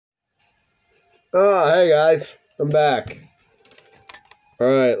Oh, hey guys, I'm back.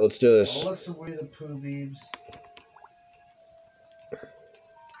 Alright, let's do this. Oh, look, some Winnie the Pooh memes.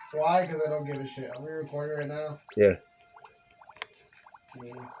 Why? Because I don't give a shit. Are we recording right now? Yeah.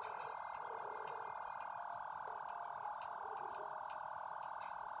 Yeah.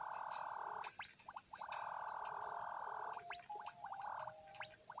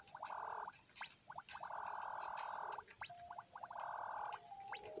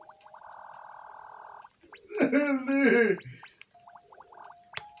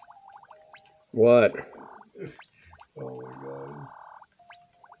 What? Oh my god.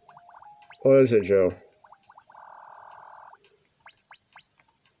 What is it, Joe?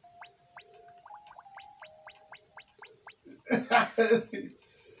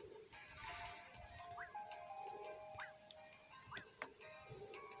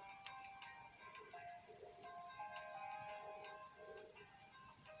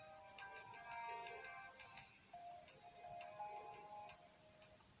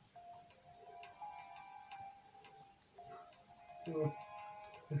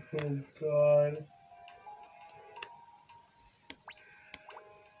 Oh god.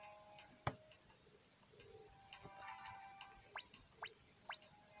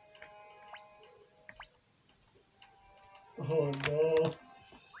 Oh no.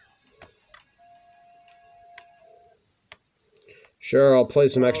 Sure, I'll play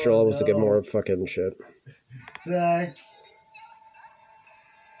some extra Oh, levels to get no. more fucking shit. Zach.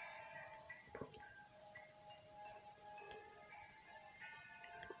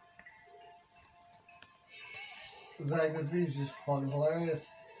 Zach, this video's just fucking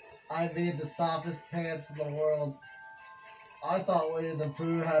hilarious. I made the softest pants in the world. I thought Winnie the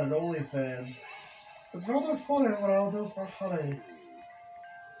Pooh had an OnlyFans. It's rather funny what I'll do for honey.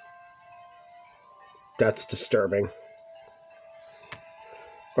 That's disturbing.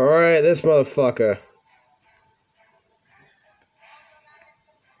 Alright, this motherfucker.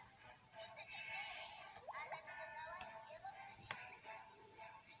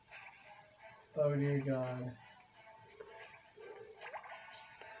 Oh dear god.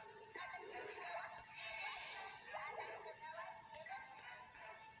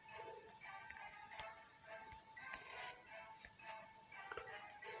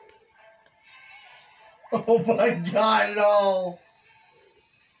 Oh my god, no!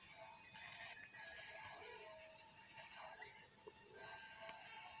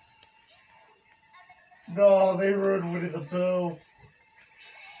 No, they ruined Winnie the Pooh.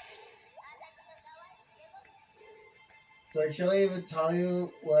 So should I even tell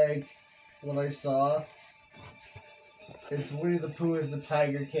you, like, what I saw? It's Winnie the Pooh as the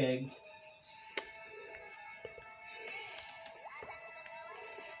Tiger King.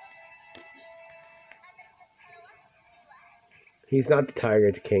 He's not the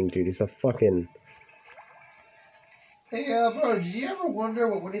Tiger King, dude. He's a fucking... Hey, bro, did you ever wonder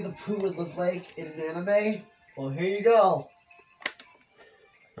what Winnie the Pooh would look like in an anime? Well, here you go.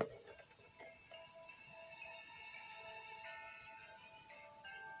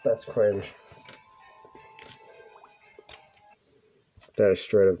 That's cringe. That is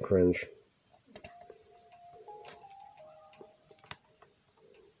straight up cringe.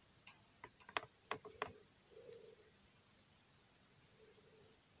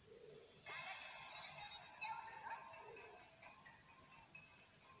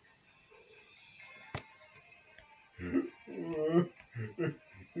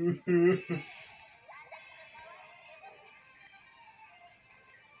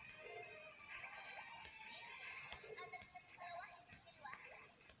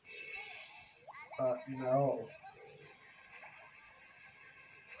 No.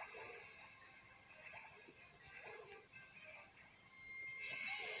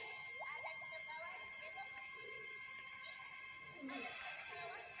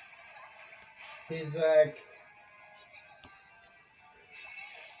 He's like,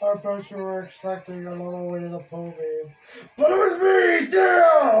 I bet you were expecting a little Winnie the Pooh meme. But it was me,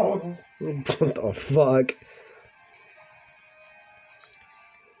 damn! What the fuck?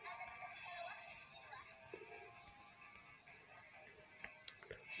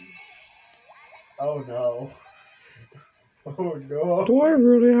 Oh no. Oh no. Do I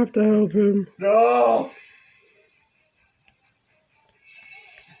really have to help him? No!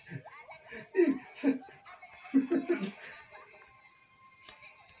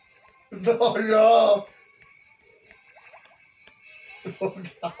 No, no! Oh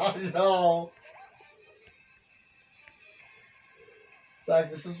god, no! Zach,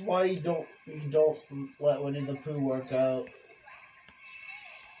 this is why you don't let Winnie the Pooh work out.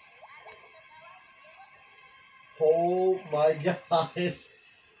 Oh my god.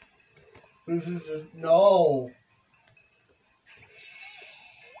 This is just no.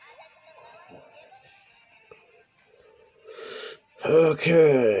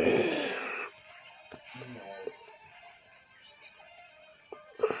 Okay.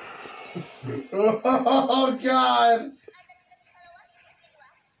 Oh God.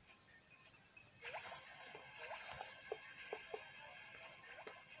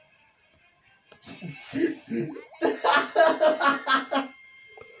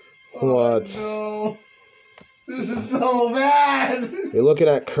 What? Oh, no. This is so bad. You're looking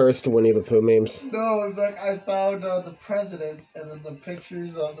at cursed Winnie the Pooh memes. No, it's like I found the presidents and then the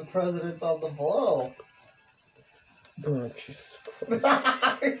pictures of the presidents on the below. Oh, Jesus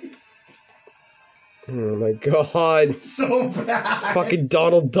Christ. Oh my God. So bad. Fucking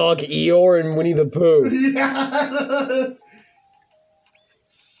Donald Duck, Eeyore, and Winnie the Pooh. Yeah.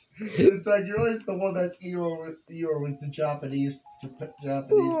 It's like you're always the one that's Eeyore. Eeyore was the Japanese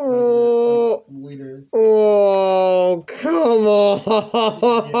president, like, leader. Oh, come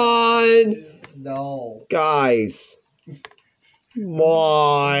on. No. Guys. Come What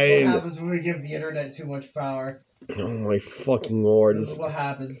on. happens when we give the internet too much power? Oh my fucking lord. This is what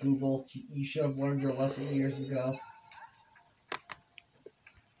happens, Google. You should have learned your lesson years ago.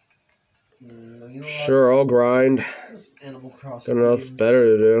 You know what? Sure, I'll grind. Just Animal Crossing. Got enough games. better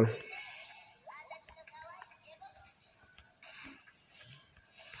to do.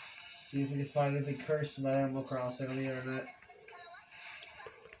 See if we can find anything cursed about Animal Crossing on the internet.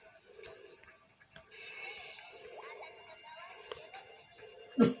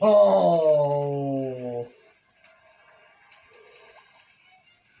 Oh.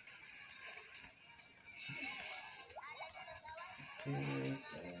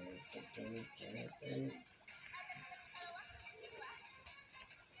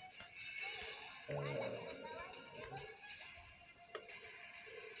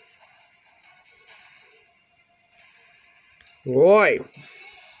 Boy.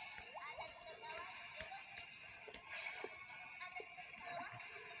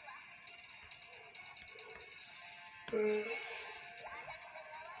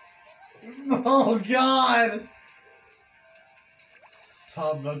 Oh God!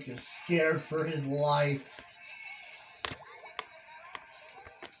 Tom Nook is scared for his life.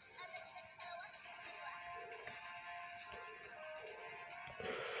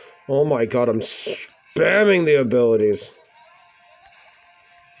 Oh my God, I'm spamming the abilities.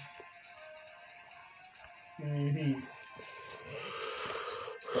 Mm-hmm.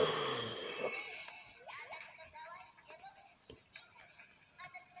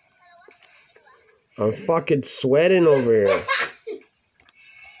 I'm fucking sweating over here.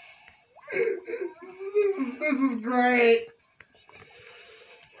 This is great.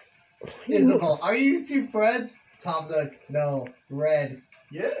 Isabel, are you two friends? Tom Nook, no. Red,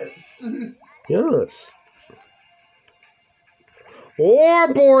 yes. Yes.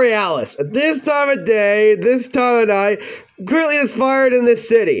 Or Borealis. At this time of day, this time of night, greatly inspired in this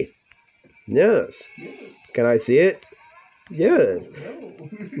city. Yes. Yes. Can I see it? Yes.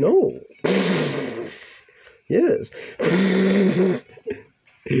 No. No. Yes.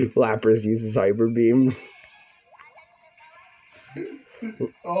 Lapras uses Hyper Beam.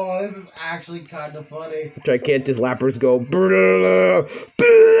 Oh, this is actually kind of funny. Gigantus Lapras go.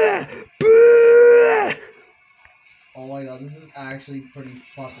 Oh my God, this is actually pretty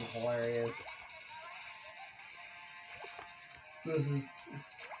fucking hilarious. This is...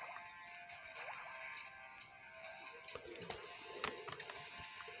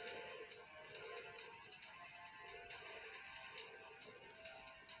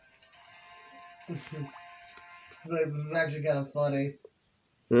 This is actually kind of funny.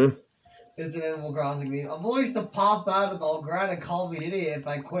 Hmm? It's an Animal Crossing meme. I'm always to pop out of the ground and call me an idiot if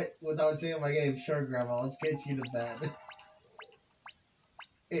I quit without saying my game. Sure, Grandma, let's get you to bed.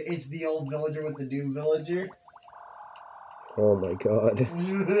 It's the old villager with the new villager. Oh my God.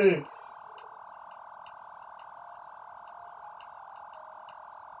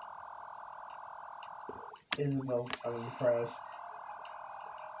 Isabel, I'm impressed.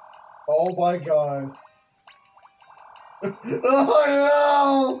 Oh my God.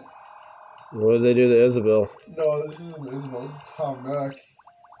 Oh What did they do to Isabel? no! No, this isn't Isabel. This is Tom Nook.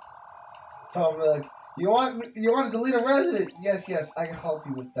 Tom Nook, you want to delete a resident? Yes, yes, I can help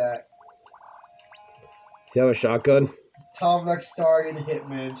you with that. Do you have a shotgun? Tom Nook starred in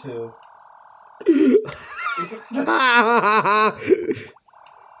Hitman 2.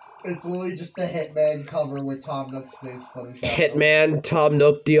 It's literally just the Hitman cover with Tom Nook's face photoshopped. Hitman Tom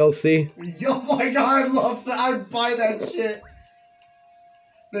Nook DLC. Oh my God, I love that! I'd buy that shit.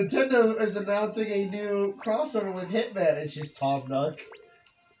 Nintendo is announcing a new crossover with Hitman. It's just Tom Nook.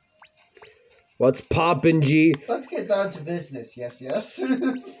 What's poppin', G? Let's get down to business. Yes, yes.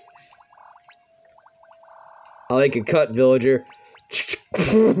 I like a cut, villager.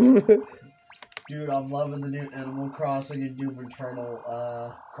 Dude, I'm loving the new Animal Crossing and Doom Eternal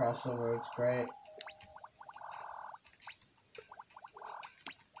crossover. It's great.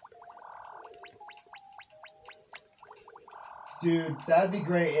 Dude, that'd be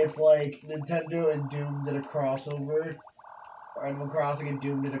great if, like, Nintendo and Doom did a crossover. Or Animal Crossing and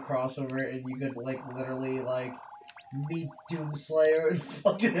Doom did a crossover, and you could, like, literally, like, meet Doomslayer in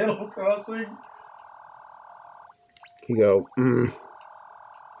fucking Animal Crossing. You go,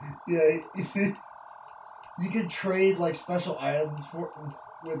 Yeah, you can trade, like, special items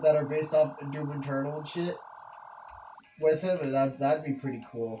that are based off Doom Eternal and shit with him, and that'd be pretty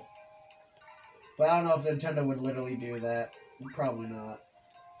cool. But I don't know if Nintendo would literally do that. Probably not.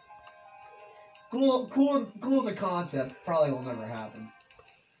 Cool as a concept. Probably will never happen.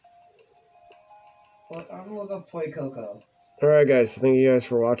 But I'm gonna look up Toy Coco. Alright, guys. Thank you guys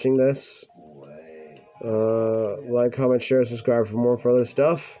for watching this. Wait. Like, comment, share, subscribe for more further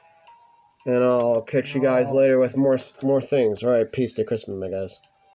stuff. And I'll catch you guys later with more things. Alright, peace to Christmas, my guys.